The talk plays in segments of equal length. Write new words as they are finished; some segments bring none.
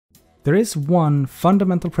There is one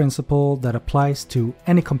fundamental principle that applies to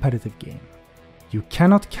any competitive game. You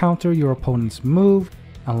cannot counter your opponent's move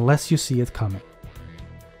unless you see it coming.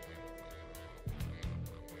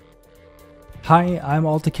 Hi, I'm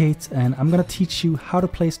Alticate and I'm gonna teach you how to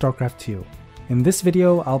play StarCraft 2. In this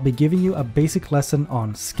video, I'll be giving you a basic lesson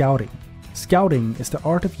on scouting. Scouting is the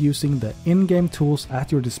art of using the in-game tools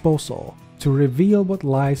at your disposal to reveal what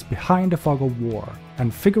lies behind the fog of war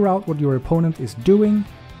and figure out what your opponent is doing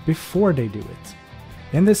before they do it.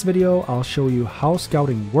 In this video, I'll show you how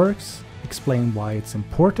scouting works, explain why it's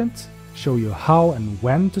important, show you how and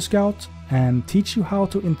when to scout, and teach you how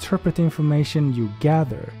to interpret the information you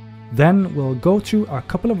gather. Then we'll go through a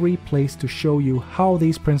couple of replays to show you how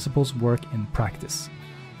these principles work in practice.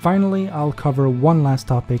 Finally, I'll cover one last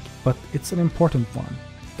topic, but it's an important one: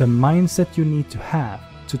 the mindset you need to have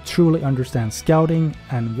to truly understand scouting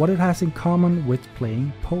and what it has in common with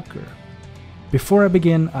playing poker. Before I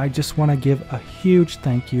begin, I just want to give a huge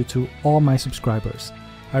thank you to all my subscribers.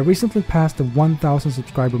 I recently passed the 1000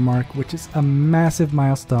 subscriber mark, which is a massive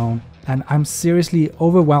milestone, and I'm seriously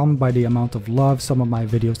overwhelmed by the amount of love some of my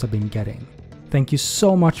videos have been getting. Thank you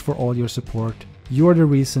so much for all your support. You're the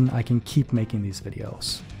reason I can keep making these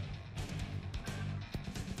videos.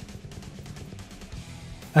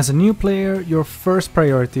 As a new player, your first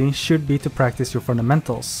priority should be to practice your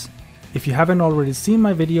fundamentals. If you haven't already seen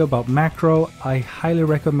my video about macro, I highly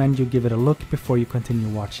recommend you give it a look before you continue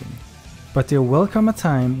watching. But there will come a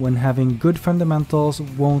time when having good fundamentals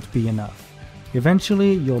won't be enough.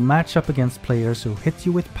 Eventually, you'll match up against players who hit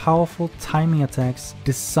you with powerful timing attacks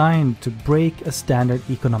designed to break a standard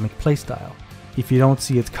economic playstyle. If you don't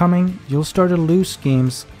see it coming, you'll start to lose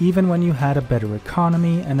games even when you had a better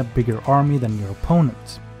economy and a bigger army than your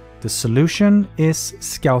opponent. The solution is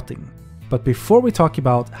scouting. But before we talk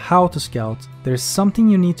about how to scout, there's something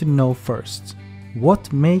you need to know first.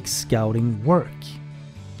 What makes scouting work?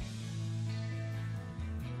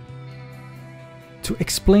 To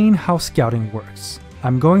explain how scouting works,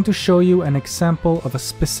 I'm going to show you an example of a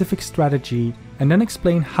specific strategy and then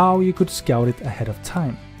explain how you could scout it ahead of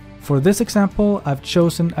time. For this example, I've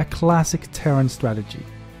chosen a classic Terran strategy.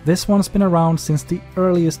 This one's been around since the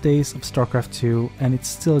earliest days of StarCraft 2 and it's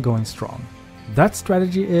still going strong. That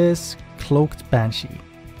strategy is Cloaked Banshee.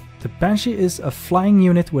 The Banshee is a flying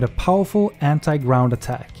unit with a powerful anti-ground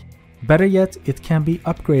attack. Better yet, it can be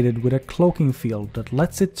upgraded with a cloaking field that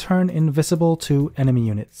lets it turn invisible to enemy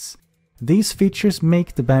units. These features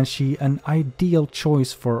make the Banshee an ideal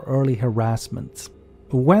choice for early harassment.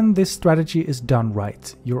 When this strategy is done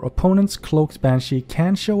right, your opponent's Cloaked Banshee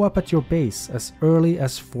can show up at your base as early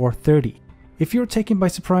as 4:30. If you're taken by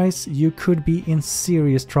surprise, you could be in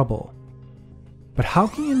serious trouble. But how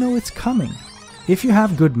can you know it's coming? If you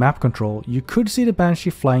have good map control, you could see the Banshee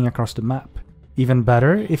flying across the map. Even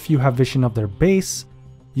better, if you have vision of their base,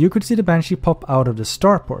 you could see the Banshee pop out of the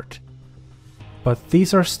starport. But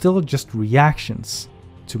these are still just reactions.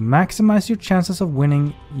 To maximize your chances of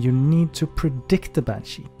winning, you need to predict the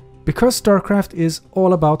Banshee. Because StarCraft is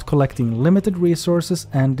all about collecting limited resources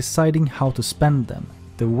and deciding how to spend them,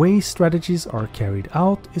 the way strategies are carried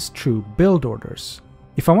out is through build orders.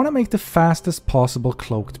 If I want to make the fastest possible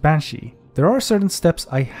Cloaked Banshee, there are certain steps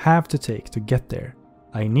I have to take to get there.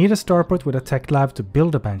 I need a starport with a tech lab to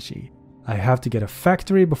build a Banshee. I have to get a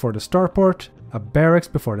factory before the starport, a barracks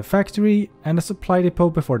before the factory, and a supply depot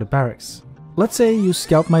before the barracks. Let's say you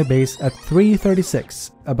scout my base at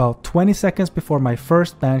 3:36, about 20 seconds before my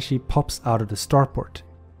first Banshee pops out of the starport.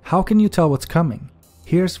 How can you tell what's coming?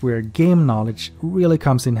 Here's where game knowledge really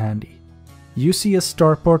comes in handy. You see a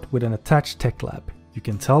starport with an attached tech lab. You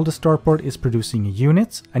can tell the starport is producing a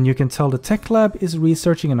unit, and you can tell the tech lab is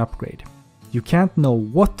researching an upgrade. You can't know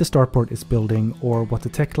what the starport is building or what the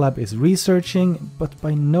tech lab is researching, but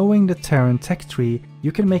by knowing the Terran tech tree,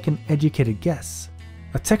 you can make an educated guess.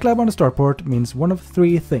 A tech lab on the starport means one of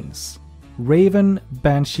three things: Raven,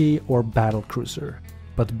 Banshee, or Battlecruiser.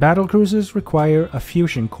 But Battlecruisers require a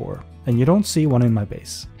fusion core, and you don't see one in my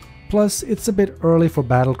base. Plus, it's a bit early for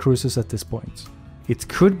Battlecruisers at this point. It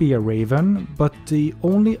could be a Raven, but the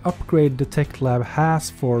only upgrade the tech lab has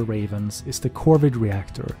for Ravens is the Corvid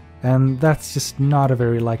reactor, and that's just not a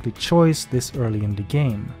very likely choice this early in the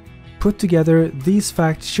game. Put together, these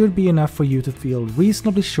facts should be enough for you to feel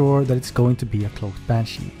reasonably sure that it's going to be a Cloaked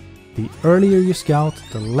Banshee. The earlier you scout,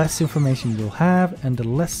 the less information you'll have and the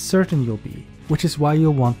less certain you'll be, which is why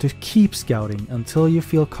you'll want to keep scouting until you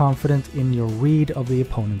feel confident in your read of the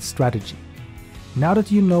opponent's strategy. Now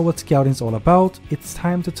that you know what scouting is all about, it's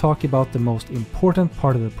time to talk about the most important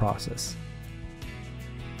part of the process.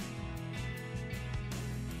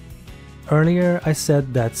 Earlier I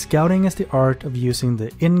said that scouting is the art of using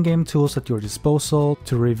the in-game tools at your disposal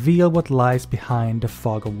to reveal what lies behind the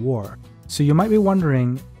fog of war. So you might be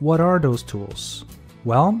wondering, what are those tools?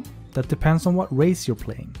 Well, that depends on what race you're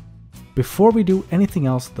playing. Before we do anything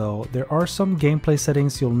else though, there are some gameplay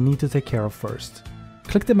settings you'll need to take care of first.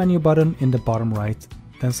 Click the menu button in the bottom right,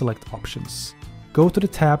 then select Options. Go to the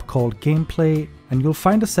tab called Gameplay and you'll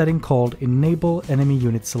find a setting called Enable Enemy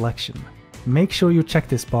Unit Selection. Make sure you check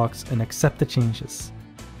this box and accept the changes.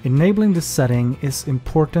 Enabling this setting is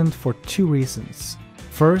important for two reasons.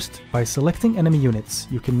 First, by selecting enemy units,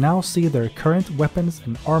 you can now see their current weapons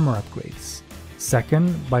and armor upgrades.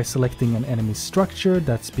 Second, by selecting an enemy structure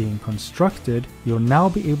that's being constructed, you'll now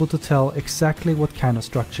be able to tell exactly what kind of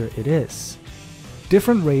structure it is.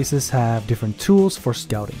 Different races have different tools for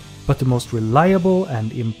scouting, but the most reliable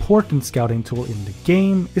and important scouting tool in the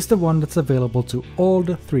game is the one that's available to all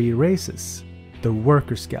the three races, the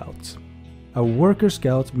Worker Scout. A Worker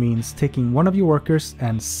Scout means taking one of your workers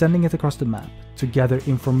and sending it across the map to gather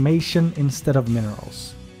information instead of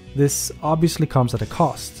minerals. This obviously comes at a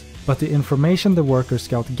cost, but the information the Worker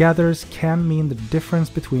Scout gathers can mean the difference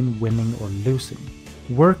between winning or losing.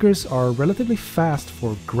 Workers are relatively fast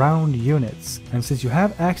for ground units, and since you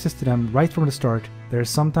have access to them right from the start, they're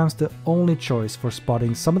sometimes the only choice for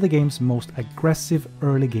spotting some of the game's most aggressive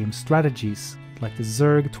early game strategies, like the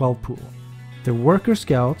Zerg 12 pool. The Worker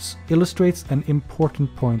Scouts illustrates an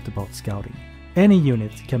important point about scouting. Any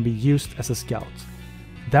unit can be used as a scout.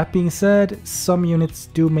 That being said, some units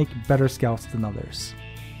do make better scouts than others.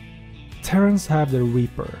 Terrans have the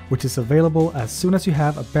Reaper, which is available as soon as you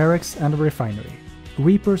have a barracks and a refinery.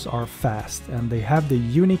 Reapers are fast and they have the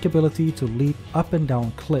unique ability to leap up and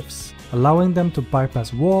down cliffs, allowing them to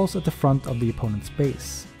bypass walls at the front of the opponent's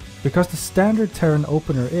base. Because the standard Terran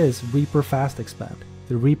opener is Reaper Fast Expand,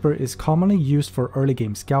 the Reaper is commonly used for early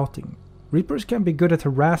game scouting. Reapers can be good at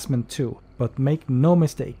harassment too, but make no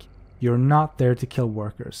mistake, you're not there to kill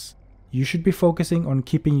workers. You should be focusing on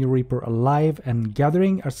keeping your Reaper alive and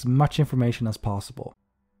gathering as much information as possible.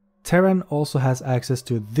 Terran also has access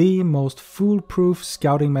to the most foolproof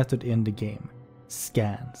scouting method in the game,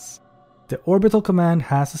 scans. The orbital command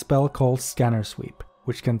has a spell called Scanner Sweep,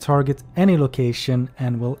 which can target any location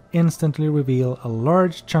and will instantly reveal a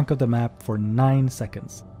large chunk of the map for 9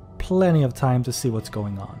 seconds. Plenty of time to see what's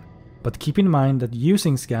going on. But keep in mind that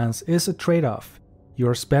using scans is a trade-off. You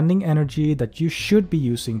are spending energy that you should be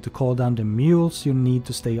using to call down the mules you need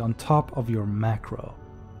to stay on top of your macro.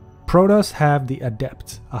 Protoss have the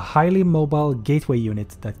Adept, a highly mobile gateway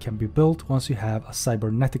unit that can be built once you have a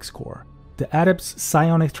cybernetics core. The Adept's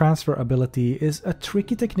psionic transfer ability is a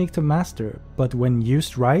tricky technique to master, but when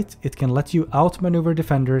used right, it can let you outmaneuver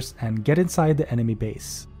defenders and get inside the enemy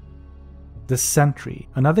base. The Sentry,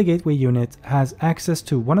 another gateway unit, has access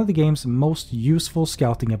to one of the game's most useful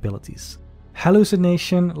scouting abilities.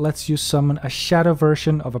 Hallucination lets you summon a shadow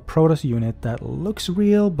version of a Protoss unit that looks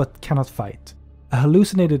real but cannot fight. A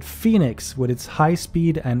hallucinated Phoenix with its high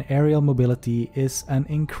speed and aerial mobility is an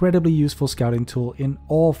incredibly useful scouting tool in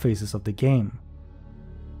all phases of the game.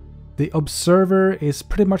 The Observer is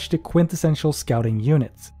pretty much the quintessential scouting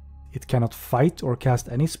unit. It cannot fight or cast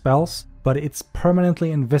any spells, but it's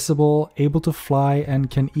permanently invisible, able to fly,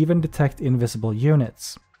 and can even detect invisible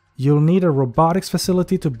units. You'll need a robotics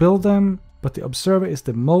facility to build them, but the Observer is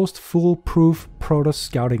the most foolproof Protoss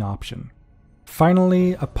scouting option.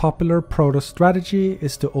 Finally, a popular Protoss strategy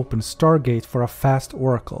is to open Stargate for a fast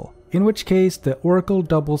Oracle, in which case the Oracle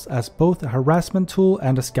doubles as both a harassment tool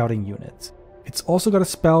and a scouting unit. It's also got a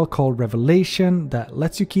spell called Revelation that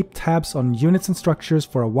lets you keep tabs on units and structures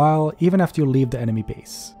for a while even after you leave the enemy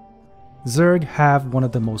base. Zerg have one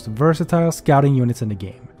of the most versatile scouting units in the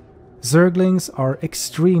game. Zerglings are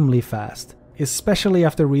extremely fast, especially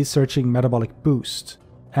after researching Metabolic Boost,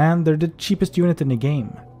 and they're the cheapest unit in the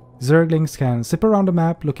game. Zerglings can zip around the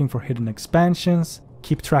map looking for hidden expansions,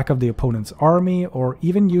 keep track of the opponent's army, or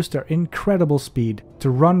even use their incredible speed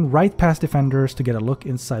to run right past defenders to get a look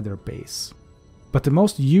inside their base. But the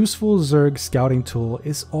most useful Zerg scouting tool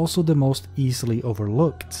is also the most easily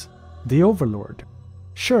overlooked, the Overlord.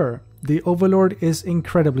 Sure, the Overlord is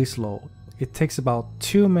incredibly slow. It takes about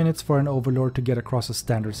 2 minutes for an Overlord to get across a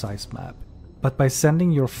standard sized map. But by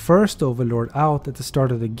sending your first Overlord out at the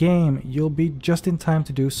start of the game, you'll be just in time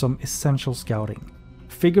to do some essential scouting.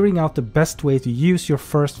 Figuring out the best way to use your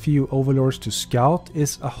first few Overlords to scout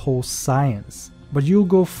is a whole science, but you'll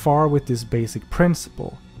go far with this basic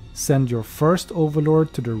principle. Send your first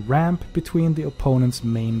Overlord to the ramp between the opponent's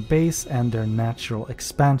main base and their natural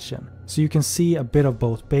expansion, so you can see a bit of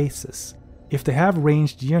both bases. If they have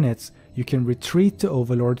ranged units, you can retreat the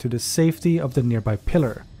Overlord to the safety of the nearby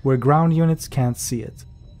pillar, where ground units can't see it.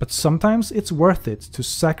 But sometimes it's worth it to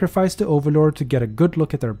sacrifice the Overlord to get a good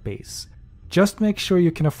look at their base. Just make sure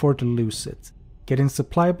you can afford to lose it. Getting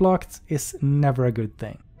supply blocked is never a good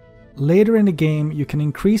thing. Later in the game, you can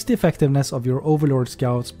increase the effectiveness of your Overlord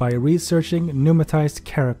scouts by researching pneumatized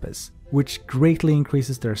carapace, which greatly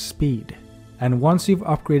increases their speed. And once you've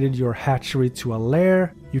upgraded your hatchery to a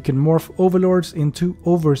lair, you can morph Overlords into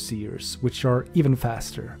Overseers, which are even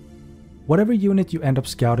faster. Whatever unit you end up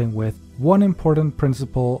scouting with, one important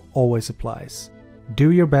principle always applies.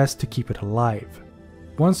 Do your best to keep it alive.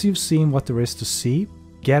 Once you've seen what there is to see,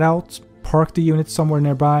 get out, park the unit somewhere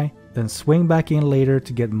nearby, then swing back in later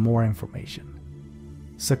to get more information.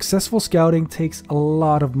 Successful scouting takes a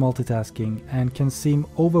lot of multitasking and can seem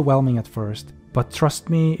overwhelming at first, but trust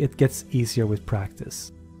me, it gets easier with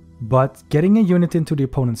practice. But getting a unit into the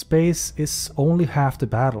opponent's base is only half the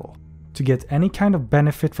battle. To get any kind of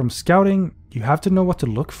benefit from scouting, you have to know what to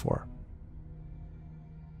look for.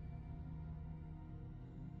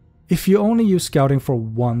 If you only use scouting for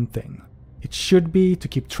one thing, it should be to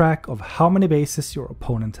keep track of how many bases your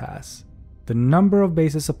opponent has. The number of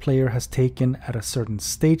bases a player has taken at a certain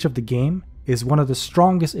stage of the game is one of the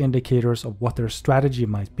strongest indicators of what their strategy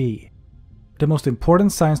might be. The most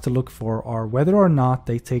important signs to look for are whether or not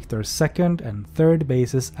they take their second and third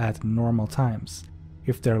bases at normal times.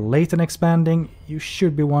 If they're late in expanding, you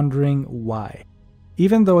should be wondering why.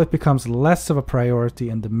 Even though it becomes less of a priority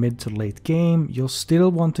in the mid to late game, you'll still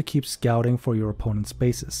want to keep scouting for your opponent's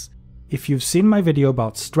bases. If you've seen my video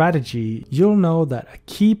about strategy, you'll know that a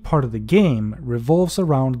key part of the game revolves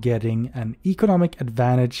around getting an economic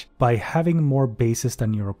advantage by having more bases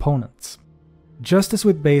than your opponents. Just as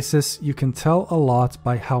with bases, you can tell a lot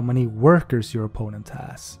by how many workers your opponent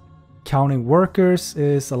has. Counting workers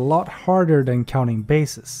is a lot harder than counting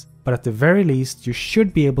bases, but at the very least you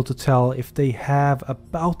should be able to tell if they have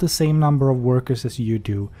about the same number of workers as you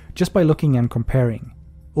do just by looking and comparing.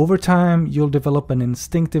 Over time, you'll develop an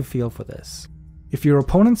instinctive feel for this. If your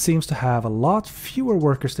opponent seems to have a lot fewer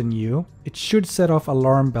workers than you, it should set off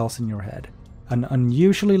alarm bells in your head. An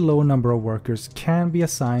unusually low number of workers can be a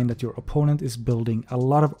sign that your opponent is building a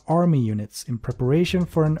lot of army units in preparation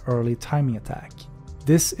for an early timing attack.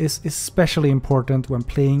 This is especially important when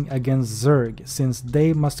playing against Zerg, since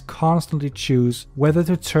they must constantly choose whether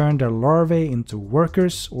to turn their larvae into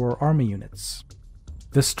workers or army units.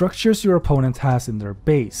 The structures your opponent has in their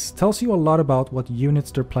base tells you a lot about what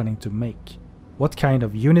units they're planning to make. What kind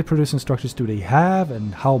of unit producing structures do they have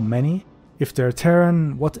and how many? If they're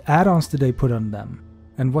Terran, what add-ons do they put on them?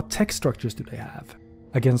 And what tech structures do they have?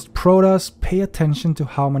 Against Protoss, pay attention to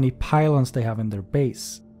how many pylons they have in their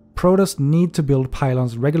base. Protoss need to build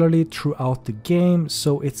pylons regularly throughout the game,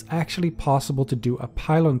 so it's actually possible to do a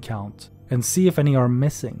pylon count and see if any are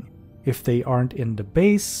missing. If they aren't in the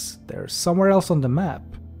base, they're somewhere else on the map,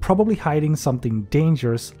 probably hiding something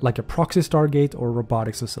dangerous like a proxy Stargate or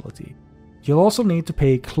robotics facility. You'll also need to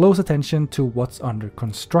pay close attention to what's under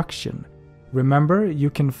construction. Remember, you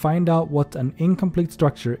can find out what an incomplete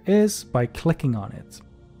structure is by clicking on it.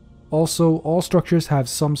 Also, all structures have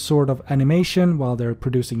some sort of animation while they're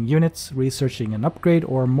producing units, researching an upgrade,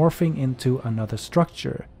 or morphing into another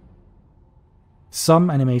structure. Some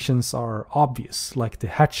animations are obvious, like the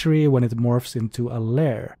hatchery when it morphs into a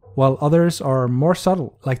lair, while others are more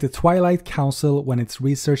subtle, like the Twilight Council when it's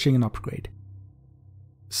researching an upgrade.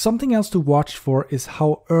 Something else to watch for is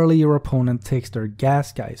how early your opponent takes their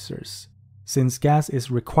gas geysers. Since gas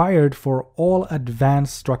is required for all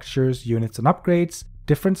advanced structures, units, and upgrades,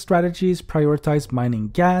 different strategies prioritize mining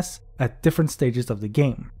gas at different stages of the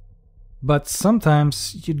game. But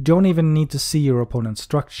sometimes you don't even need to see your opponent's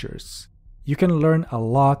structures. You can learn a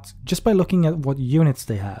lot just by looking at what units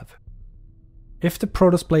they have. If the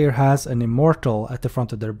Protoss player has an Immortal at the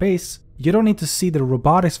front of their base, you don't need to see the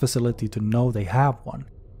robotics facility to know they have one.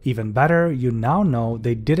 Even better, you now know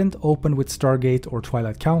they didn't open with Stargate or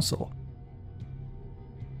Twilight Council.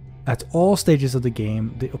 At all stages of the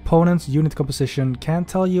game, the opponent's unit composition can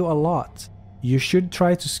tell you a lot. You should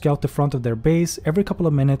try to scout the front of their base every couple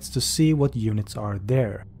of minutes to see what units are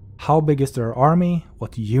there. How big is their army?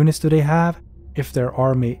 What units do they have? If their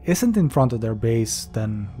army isn't in front of their base,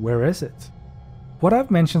 then where is it? What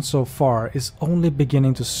I've mentioned so far is only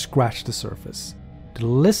beginning to scratch the surface. The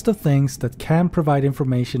list of things that can provide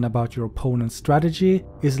information about your opponent's strategy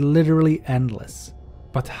is literally endless.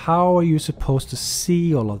 But how are you supposed to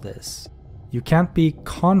see all of this? You can't be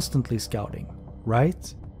constantly scouting,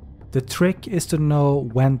 right? The trick is to know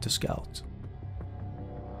when to scout.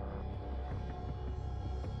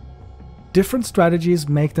 Different strategies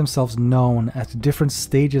make themselves known at different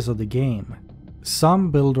stages of the game. Some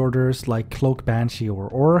build orders like Cloak Banshee or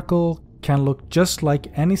Oracle can look just like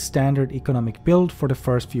any standard economic build for the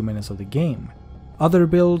first few minutes of the game. Other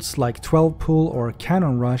builds like 12 Pool or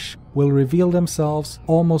Cannon Rush will reveal themselves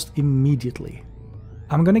almost immediately.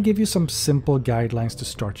 I'm gonna give you some simple guidelines to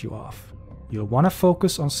start you off. You'll want to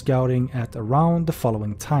focus on scouting at around the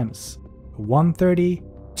following times: 1:30,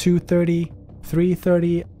 2:30,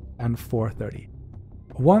 3:30, and 4:30.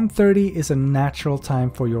 1:30 is a natural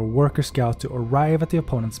time for your worker scout to arrive at the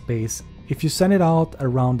opponent's base if you send it out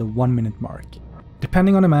around the 1-minute mark.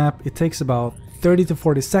 Depending on the map, it takes about 30 to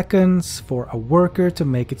 40 seconds for a worker to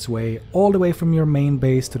make its way all the way from your main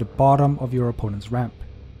base to the bottom of your opponent's ramp.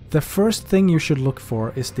 The first thing you should look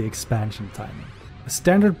for is the expansion timing. A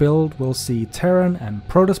standard build will see Terran and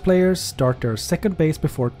Protoss players start their second base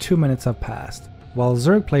before 2 minutes have passed, while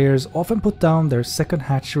Zerg players often put down their second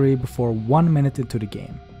hatchery before 1 minute into the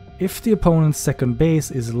game. If the opponent's second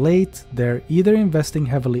base is late, they're either investing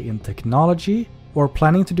heavily in technology or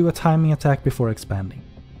planning to do a timing attack before expanding.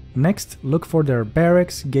 Next, look for their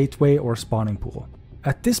barracks, gateway, or spawning pool.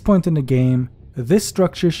 At this point in the game, this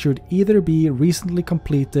structure should either be recently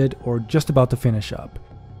completed or just about to finish up.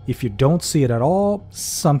 If you don't see it at all,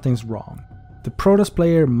 something's wrong. The Protoss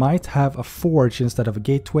player might have a forge instead of a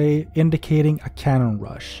gateway, indicating a cannon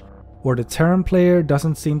rush. Or the Terran player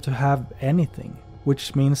doesn't seem to have anything,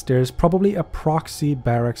 which means there's probably a proxy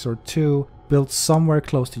barracks or two built somewhere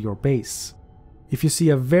close to your base. If you see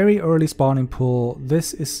a very early spawning pool,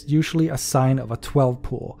 this is usually a sign of a 12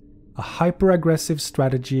 pool, a hyper-aggressive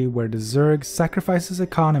strategy where the Zerg sacrifices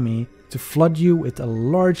economy to flood you with a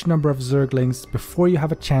large number of Zerglings before you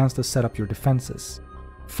have a chance to set up your defenses.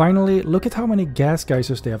 Finally, look at how many gas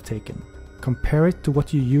geysers they have taken. Compare it to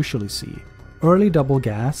what you usually see. Early double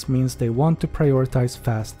gas means they want to prioritize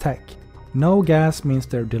fast tech. No gas means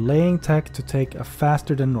they're delaying tech to take a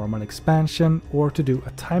faster than normal expansion or to do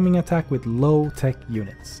a timing attack with low tech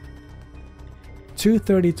units.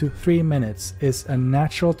 2:30 to 3 minutes is a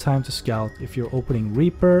natural time to scout if you're opening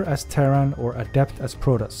Reaper as Terran or Adept as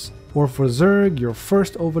Protoss. Or for Zerg, your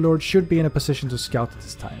first Overlord should be in a position to scout at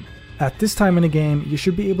this time. At this time in the game, you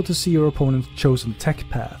should be able to see your opponent's chosen tech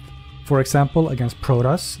path. For example, against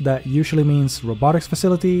Protoss, that usually means Robotics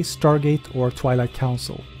Facility, Stargate, or Twilight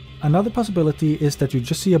Council. Another possibility is that you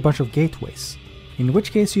just see a bunch of gateways, in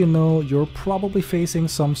which case you know you're probably facing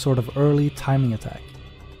some sort of early timing attack.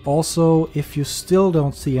 Also, if you still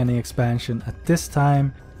don't see any expansion at this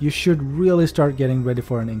time, you should really start getting ready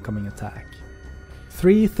for an incoming attack.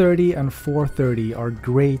 3:30 and 4:30 are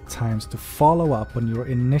great times to follow up on your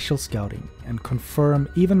initial scouting and confirm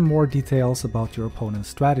even more details about your opponent's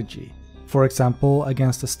strategy. For example,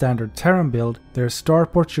 against a standard Terran build, their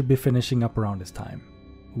starport should be finishing up around this time.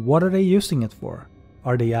 What are they using it for?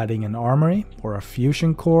 Are they adding an armory, or a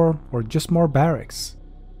fusion core, or just more barracks?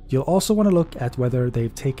 You'll also want to look at whether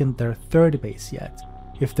they've taken their third base yet.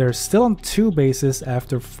 If they're still on 2 bases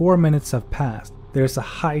after 4 minutes have passed, there's a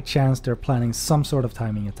high chance they're planning some sort of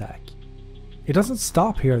timing attack. It doesn't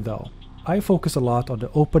stop here though. I focus a lot on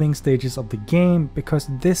the opening stages of the game because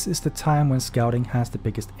this is the time when scouting has the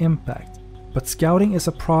biggest impact. But scouting is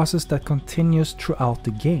a process that continues throughout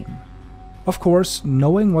the game. Of course,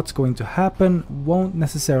 knowing what's going to happen won't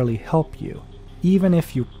necessarily help you. Even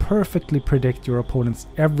if you perfectly predict your opponent's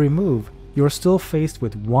every move, you're still faced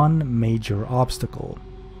with one major obstacle.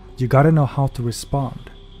 You gotta know how to respond.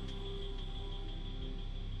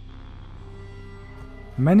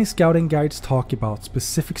 Many scouting guides talk about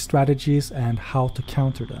specific strategies and how to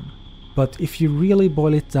counter them. But if you really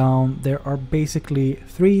boil it down, there are basically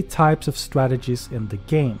 3 types of strategies in the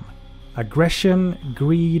game: aggression,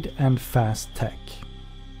 greed, and fast tech.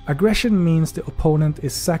 Aggression means the opponent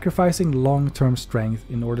is sacrificing long-term strength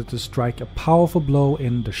in order to strike a powerful blow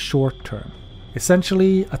in the short term.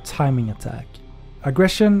 Essentially, a timing attack.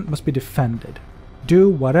 Aggression must be defended. Do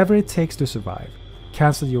whatever it takes to survive.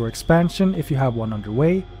 Cancel your expansion if you have one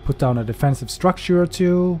underway, put down a defensive structure or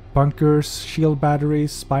 2, bunkers, shield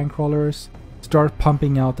batteries, spine crawlers. Start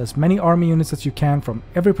pumping out as many army units as you can from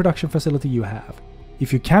every production facility you have.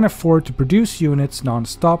 If you can't afford to produce units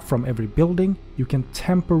non-stop from every building, you can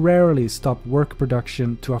temporarily stop work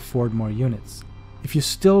production to afford more units. If you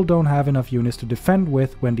still don't have enough units to defend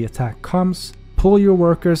with when the attack comes, pull your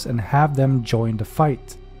workers and have them join the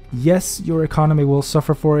fight. Yes, your economy will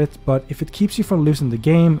suffer for it, but if it keeps you from losing the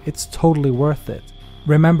game, it's totally worth it.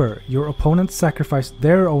 Remember, your opponent sacrificed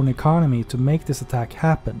their own economy to make this attack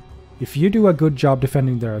happen. If you do a good job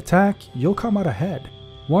defending their attack, you'll come out ahead.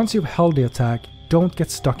 Once you've held the attack, don't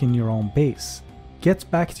get stuck in your own base. Get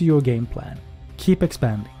back to your game plan. Keep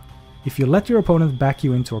expanding. If you let your opponent back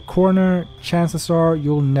you into a corner, chances are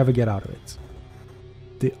you'll never get out of it.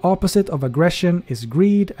 The opposite of aggression is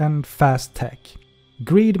greed and fast tech.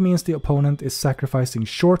 Greed means the opponent is sacrificing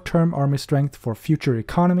short-term army strength for future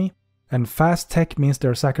economy, and fast tech means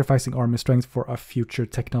they're sacrificing army strength for a future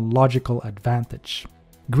technological advantage.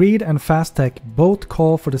 Greed and fast tech both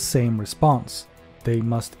call for the same response. They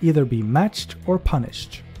must either be matched or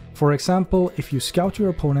punished. For example, if you scout your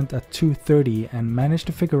opponent at 230 and manage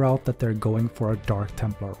to figure out that they're going for a Dark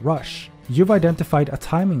Templar rush, you've identified a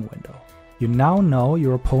timing window. You now know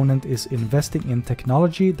your opponent is investing in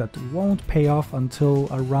technology that won't pay off until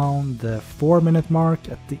around the 4-minute mark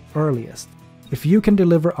at the earliest. If you can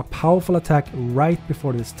deliver a powerful attack right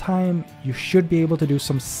before this time, you should be able to do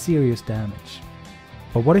some serious damage.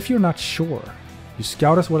 But what if you're not sure? You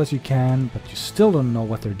scout as well as you can, but you still don't know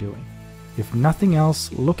what they're doing. If nothing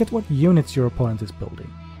else, look at what units your opponent is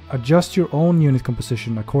building. Adjust your own unit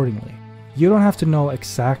composition accordingly. You don't have to know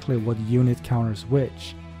exactly what unit counters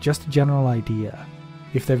which, just a general idea.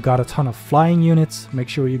 If they've got a ton of flying units, make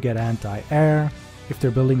sure you get anti-air. If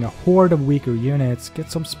they're building a horde of weaker units, get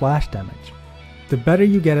some splash damage. The better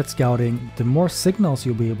you get at scouting, the more signals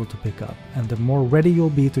you'll be able to pick up, and the more ready you'll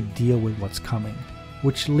be to deal with what's coming.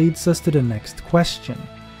 Which leads us to the next question.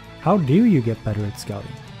 How do you get better at scouting?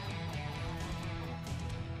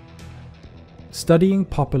 Studying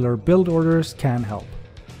popular build orders can help.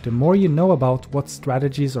 The more you know about what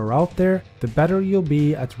strategies are out there, the better you'll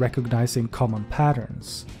be at recognizing common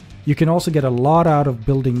patterns. You can also get a lot out of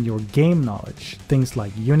building your game knowledge, things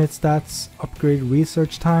like unit stats, upgrade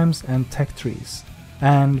research times, and tech trees.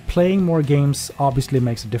 And playing more games obviously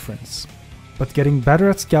makes a difference. But getting better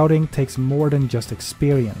at scouting takes more than just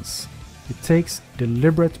experience. It takes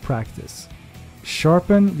deliberate practice.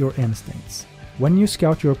 Sharpen your instincts. When you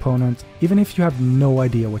scout your opponent, even if you have no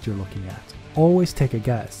idea what you're looking at, always take a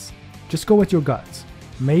guess. Just go with your gut.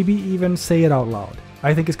 Maybe even say it out loud.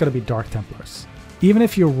 I think it's gonna be Dark Templars. Even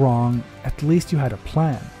if you're wrong, at least you had a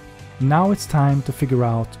plan. Now it's time to figure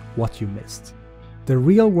out what you missed. The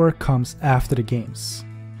real work comes after the games.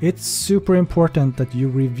 It's super important that you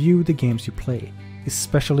review the games you play,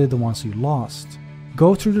 especially the ones you lost.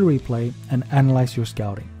 Go through the replay and analyze your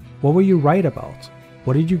scouting. What were you right about?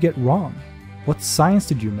 What did you get wrong? What signs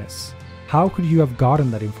did you miss? How could you have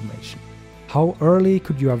gotten that information? How early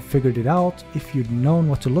could you have figured it out if you'd known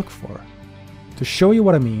what to look for? To show you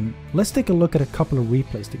what I mean, let's take a look at a couple of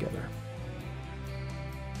replays together.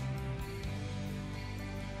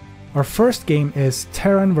 Our first game is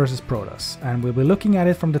Terran vs Protoss, and we'll be looking at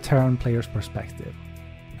it from the Terran player's perspective.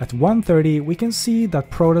 At 130, we can see that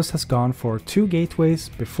Protoss has gone for 2 gateways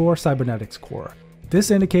before Cybernetics core. This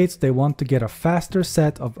indicates they want to get a faster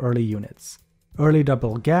set of early units. Early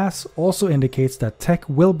double gas also indicates that tech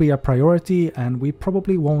will be a priority and we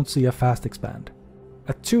probably won't see a fast expand.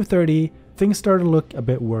 At 230, things start to look a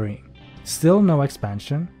bit worrying. Still no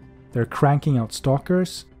expansion, they're cranking out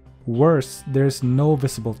stalkers. Worse, there's no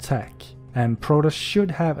visible tech, and Protoss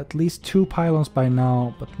should have at least 2 pylons by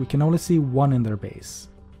now, but we can only see 1 in their base.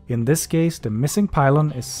 In this case, the missing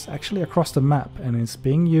pylon is actually across the map and is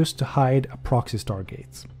being used to hide a proxy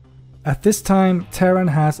stargate. At this time, Terran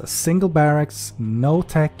has a single barracks, no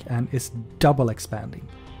tech, and is double expanding.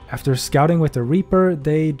 After scouting with the Reaper,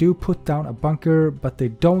 they do put down a bunker, but they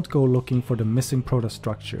don't go looking for the missing Protoss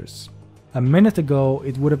structures. A minute ago,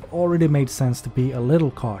 it would have already made sense to be a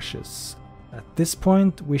little cautious. At this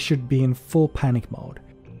point, we should be in full panic mode.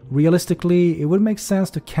 Realistically, it would make sense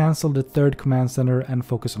to cancel the 3rd command center and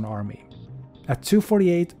focus on army. At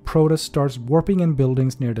 248, Protoss starts warping in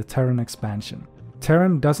buildings near the Terran expansion.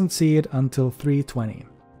 Terran doesn't see it until 320.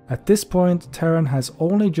 At this point, Terran has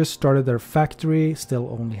only just started their factory,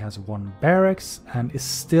 still only has 1 barracks, and is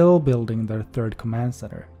still building their 3rd command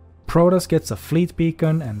center. Protoss gets a fleet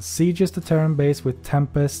beacon and sieges the Terran base with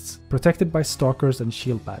Tempests, protected by stalkers and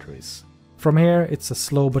shield batteries. From here, it's a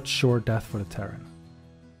slow but sure death for the Terran.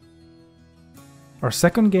 Our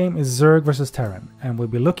second game is Zerg vs Terran, and we'll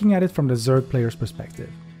be looking at it from the Zerg player's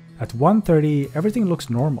perspective. At 130, everything looks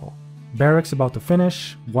normal. Barracks about to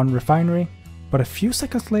finish, 1 refinery, but a few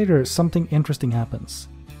seconds later something interesting happens.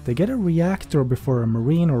 They get a reactor before a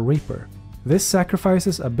Marine or Reaper. This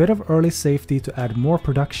sacrifices a bit of early safety to add more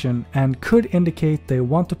production and could indicate they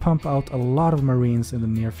want to pump out a lot of Marines in the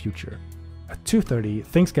near future. At 230,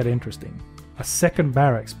 things get interesting. A second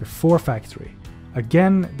barracks before factory.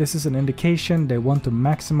 Again, this is an indication they want to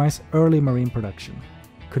maximize early Marine production.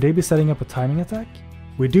 Could they be setting up a timing attack?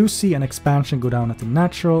 We do see an expansion go down at the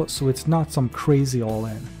natural, so it's not some crazy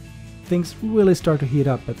all-in. Things really start to heat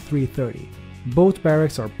up at 330. Both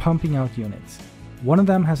barracks are pumping out units. One of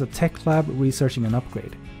them has a tech lab researching an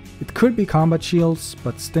upgrade. It could be combat shields,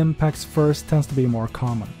 but Stimpaks first tends to be more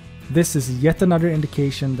common. This is yet another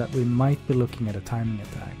indication that we might be looking at a timing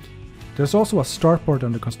attack. There's also a starport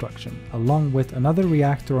under construction, along with another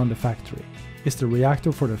reactor on the factory. Is the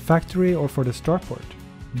reactor for the factory or for the starport?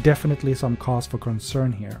 Definitely some cause for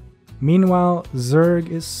concern here. Meanwhile, Zerg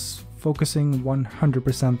is focusing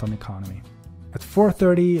 100% on economy. At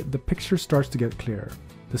 4:30, the picture starts to get clearer.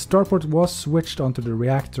 The starport was switched onto the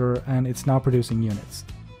reactor and it's now producing units.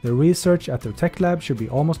 The research at their tech lab should be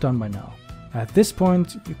almost done by now. At this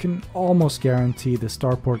point, you can almost guarantee the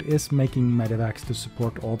starport is making medevacs to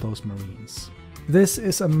support all those marines. This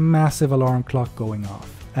is a massive alarm clock going off,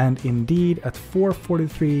 and indeed at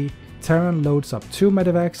 4:43, Terran loads up 2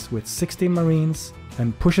 medevacs with 16 marines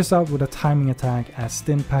and pushes out with a timing attack as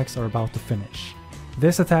Stimpaks are about to finish.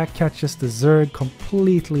 This attack catches the Zerg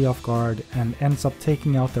completely off guard and ends up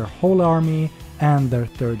taking out their whole army and their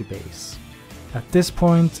third base. At this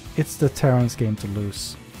point, it's the Terrans' game to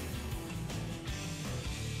lose.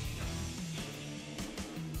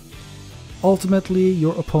 Ultimately,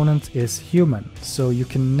 your opponent is human, so you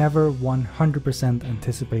can never 100%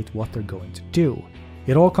 anticipate what they're going to do.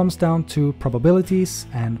 It all comes down to probabilities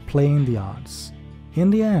and playing the odds. In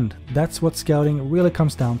the end, that's what scouting really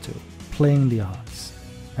comes down to, playing the odds.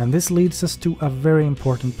 And this leads us to a very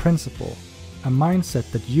important principle, a mindset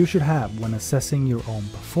that you should have when assessing your own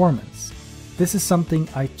performance. This is something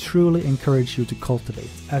I truly encourage you to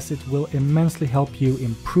cultivate, as it will immensely help you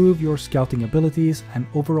improve your scouting abilities and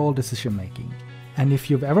overall decision making. And if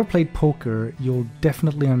you've ever played poker, you'll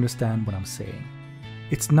definitely understand what I'm saying.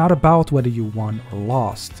 It's not about whether you won or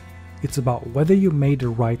lost, it's about whether you made the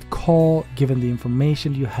right call given the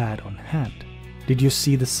information you had on hand. Did you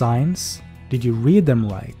see the signs? Did you read them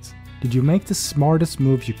right? Did you make the smartest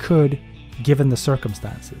move you could given the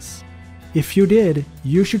circumstances? If you did,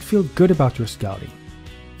 you should feel good about your scouting,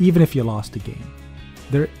 even if you lost the game.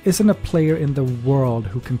 There isn't a player in the world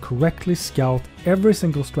who can correctly scout every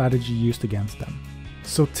single strategy used against them.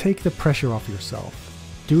 So take the pressure off yourself.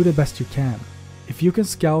 Do the best you can. If you can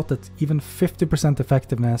scout at even 50%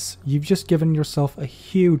 effectiveness, you've just given yourself a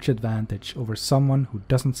huge advantage over someone who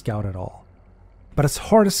doesn't scout at all. But as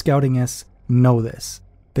hard as scouting is, know this.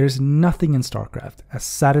 There's nothing in StarCraft as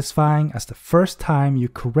satisfying as the first time you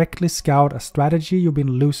correctly scout a strategy you've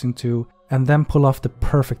been losing to and then pull off the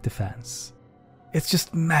perfect defense. It's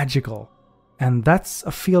just magical. And that's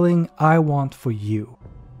a feeling I want for you.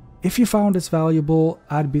 If you found this valuable,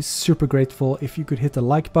 I'd be super grateful if you could hit the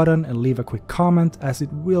like button and leave a quick comment, as it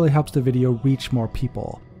really helps the video reach more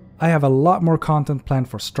people. I have a lot more content planned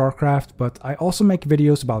for StarCraft, but I also make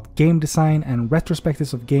videos about game design and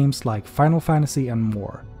retrospectives of games like Final Fantasy and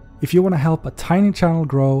more. If you want to help a tiny channel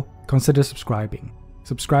grow, consider subscribing.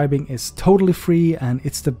 Subscribing is totally free and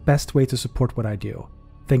it's the best way to support what I do.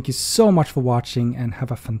 Thank you so much for watching and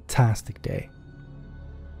have a fantastic day.